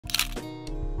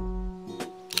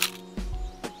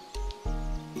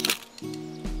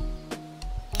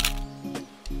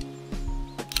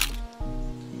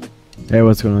Hey,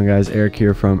 what's going on guys? Eric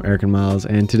here from Eric and Myles,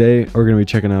 and today we're going to be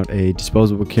checking out a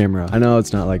disposable camera. I know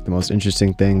it's not like the most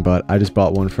interesting thing, but I just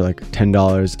bought one for like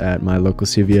 $10 at my local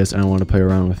CVS and I want to play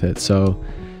around with it. So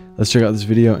let's check out this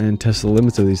video and test the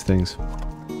limits of these things.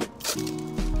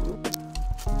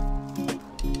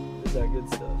 Is that good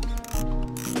stuff?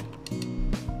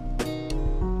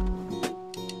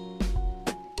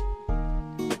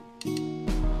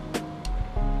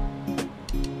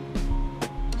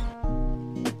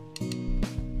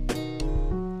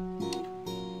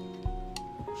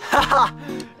 Haha!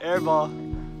 Airball.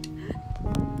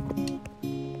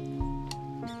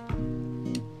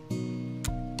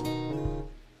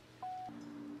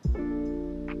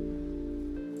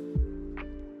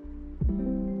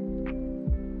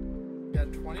 Yeah,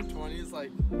 2020 is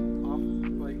like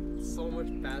so much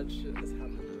bad shit has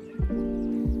happened.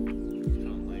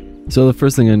 So the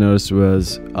first thing I noticed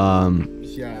was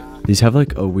these have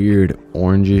like a weird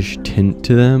orangish tint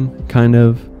to them, kind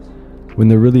of. When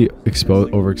they're really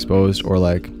overexposed or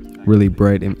like really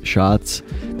bright shots,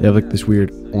 they have like this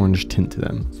weird orange tint to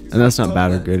them. And that's not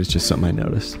bad or good, it's just something I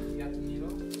noticed.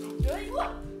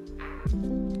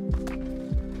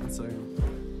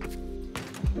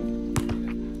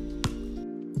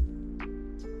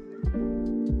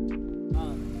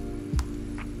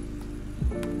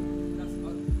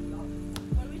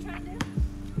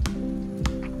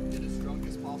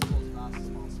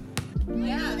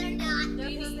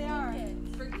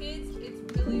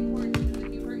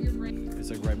 It's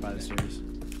like right by the stairs.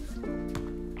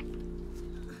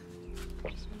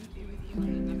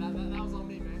 That was on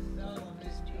me, man.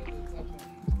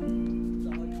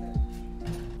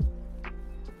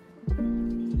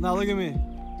 Now look at me.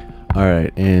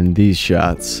 Alright, and these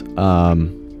shots. I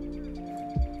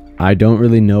don't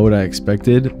really know what I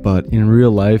expected, but in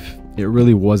real life, it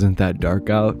really wasn't that dark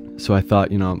out. So I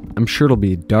thought, you know, I'm sure it'll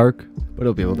be dark, but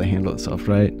it'll be able to handle itself,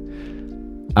 right?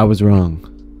 I was wrong.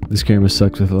 This camera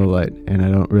sucks with low light, and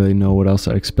I don't really know what else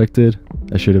I expected.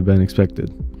 I should have been expected.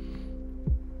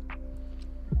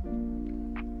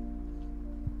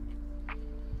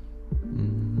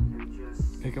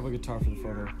 Pick up a guitar for the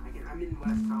photo. I'm in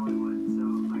West Hollywood, so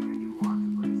like I can walk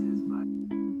to places, but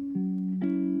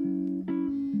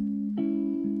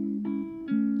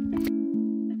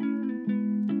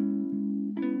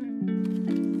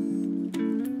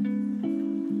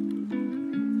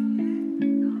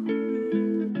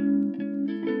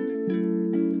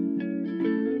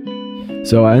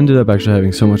So I ended up actually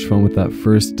having so much fun with that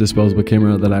first disposable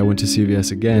camera that I went to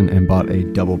CVS again and bought a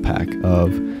double pack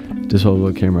of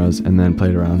disposable cameras and then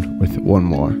played around with one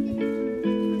more.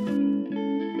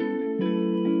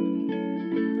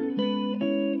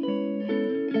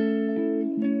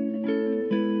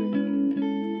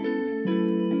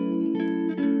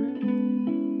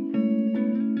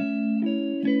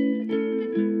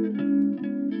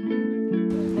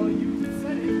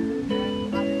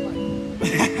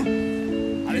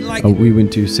 We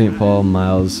went to St. Paul.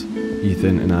 Myles,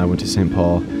 Ethan, and I went to St.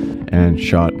 Paul and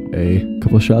shot a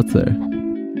couple of shots there.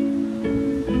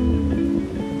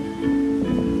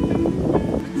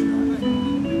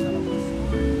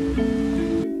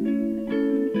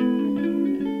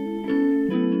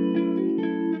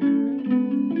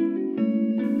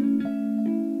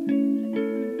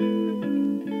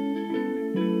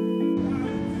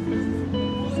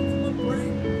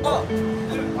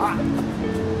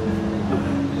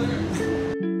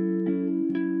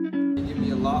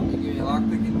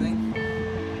 Lock-picking thing.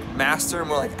 Master,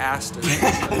 more like Aster.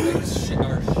 That's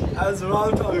what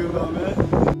I'm talking about,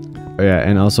 man. Oh yeah,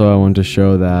 and also I wanted to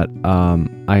show that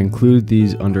I include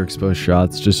these underexposed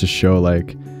shots just to show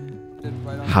like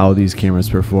how these cameras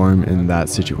perform in that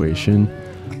situation.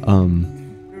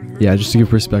 Yeah, just to give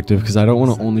perspective, because I don't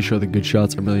want to only show the good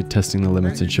shots. I'm really testing the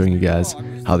limits and showing you guys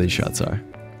how these shots are.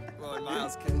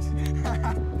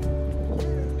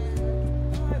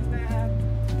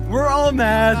 We're all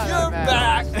mad. You're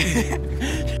back.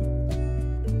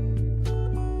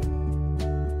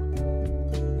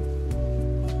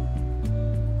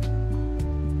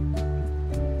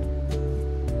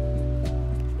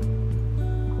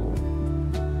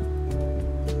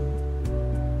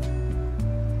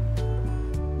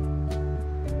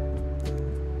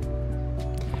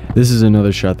 This is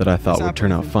another shot that I thought would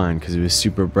turn out fine because it was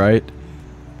super bright,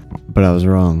 but I was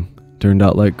wrong. Turned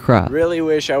out like crap. Really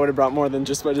wish I would have brought more than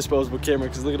just my disposable camera,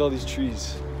 because look at all these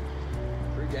trees.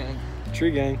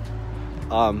 Tree gang.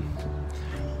 Well,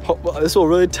 this will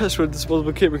really test what a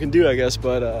disposable camera can do, I guess,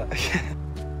 but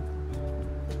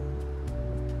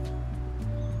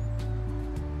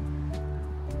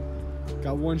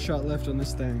Got one shot left on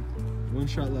this thing. One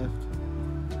shot left.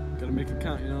 Gotta gotta make it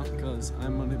count, you know, because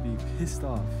I'm gonna be pissed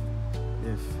off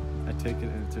if I take it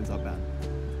and it turns out bad.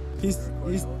 He's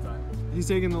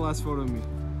taking the last photo of me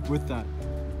with that.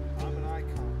 I'm an icon.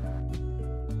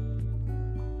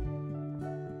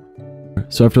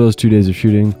 So after those 2 days of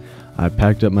shooting, I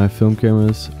packed up my film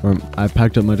cameras, or I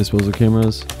packed up my disposable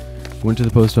cameras, went to the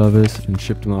post office, and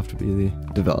shipped them off to be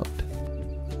developed.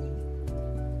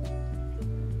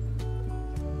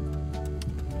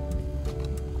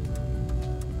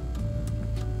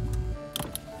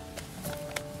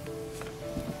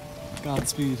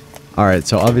 Godspeed. Alright,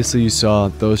 so obviously you saw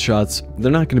those shots.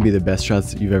 They're not going to be the best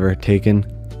shots that you've ever taken.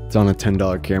 It's on a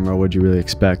 $10 camera, what'd you really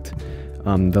expect?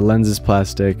 The lens is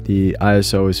plastic, the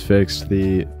ISO is fixed,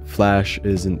 the flash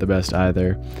isn't the best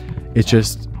either. It's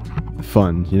just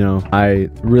fun, you know. I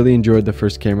really enjoyed the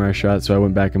first camera I shot, so I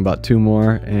went back and bought 2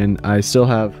 more, and I still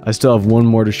have 1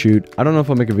 more to shoot. I don't know if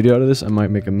I'll make a video out of this. I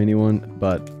might make a mini one,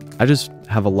 but I just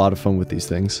have a lot of fun with these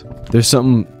things. There's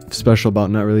something special about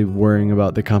not really worrying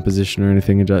about the composition or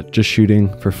anything, and just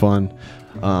shooting for fun,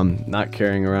 not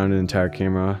carrying around an entire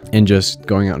camera, and just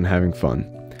going out and having fun.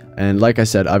 And like I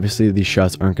said, obviously these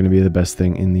shots aren't going to be the best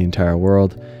thing in the entire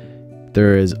world.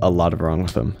 There is a lot of wrong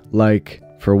with them. Like,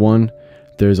 for one,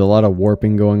 there's a lot of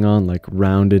warping going on, like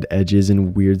rounded edges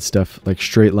and weird stuff, like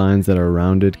straight lines that are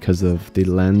rounded because of the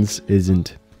lens is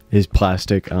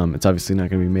plastic. It's obviously not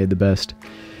going to be made the best.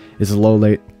 It's low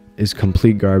light, is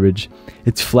complete garbage.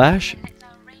 Its flash,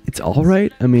 it's all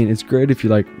right. I mean, it's great if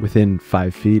you're like within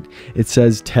 5 feet. It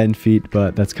says 10 feet,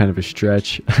 but that's kind of a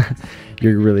stretch.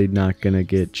 You're really not gonna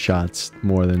get shots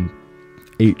more than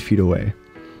 8 feet away.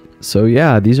 So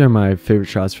yeah, these are my favorite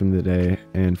shots from the day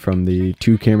and from the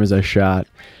 2 cameras I shot.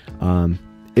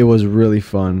 It was really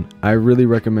fun. I really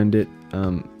recommend it. I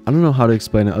don't know how to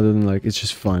explain it other than like it's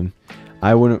just fun.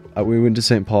 We went to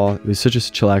St. Paul. It was such a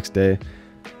chillax day.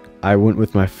 I went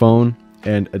with my phone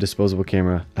and a disposable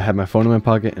camera. I had my phone in my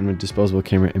pocket and a disposable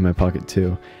camera in my pocket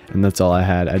too, and that's all I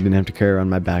had. I didn't have to carry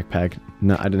around my backpack.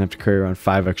 No, I didn't have to carry around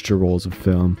 5 extra rolls of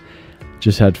film.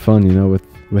 Just had fun, you know,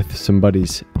 with some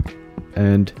buddies,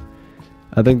 and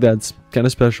I think that's kind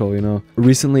of special, you know.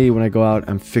 Recently, when I go out,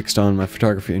 I'm fixed on my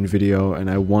photography and video, and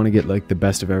I want to get like the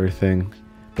best of everything.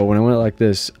 But when I went out like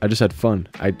this, I just had fun.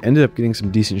 I ended up getting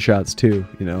some decent shots too,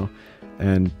 you know,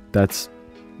 and that's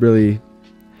really.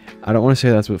 I don't want to say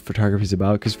that's what photography is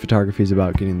about, because photography is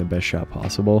about getting the best shot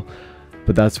possible,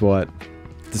 but that's what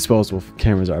disposable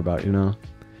cameras are about, you know.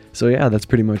 So yeah, that's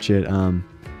pretty much it.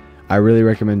 I really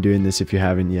recommend doing this if you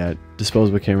haven't yet.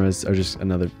 Disposable cameras are just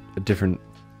they're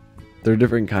a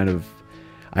different kind of,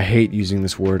 I hate using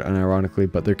this word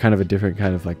unironically, but they're kind of a different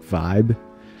kind of like vibe.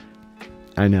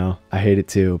 I know, I hate it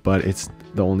too, but it's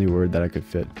the only word that I could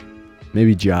fit.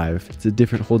 Maybe jive. It's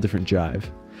a whole different jive.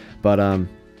 But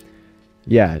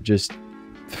yeah, just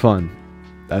fun.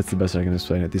 That's the best I can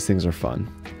explain it. These things are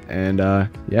fun. And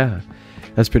yeah,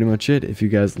 that's pretty much it. If you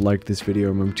guys liked this video,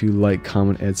 remember to like,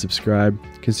 comment, and subscribe.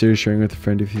 Consider sharing with a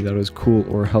friend if you thought it was cool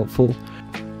or helpful.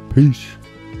 Peace.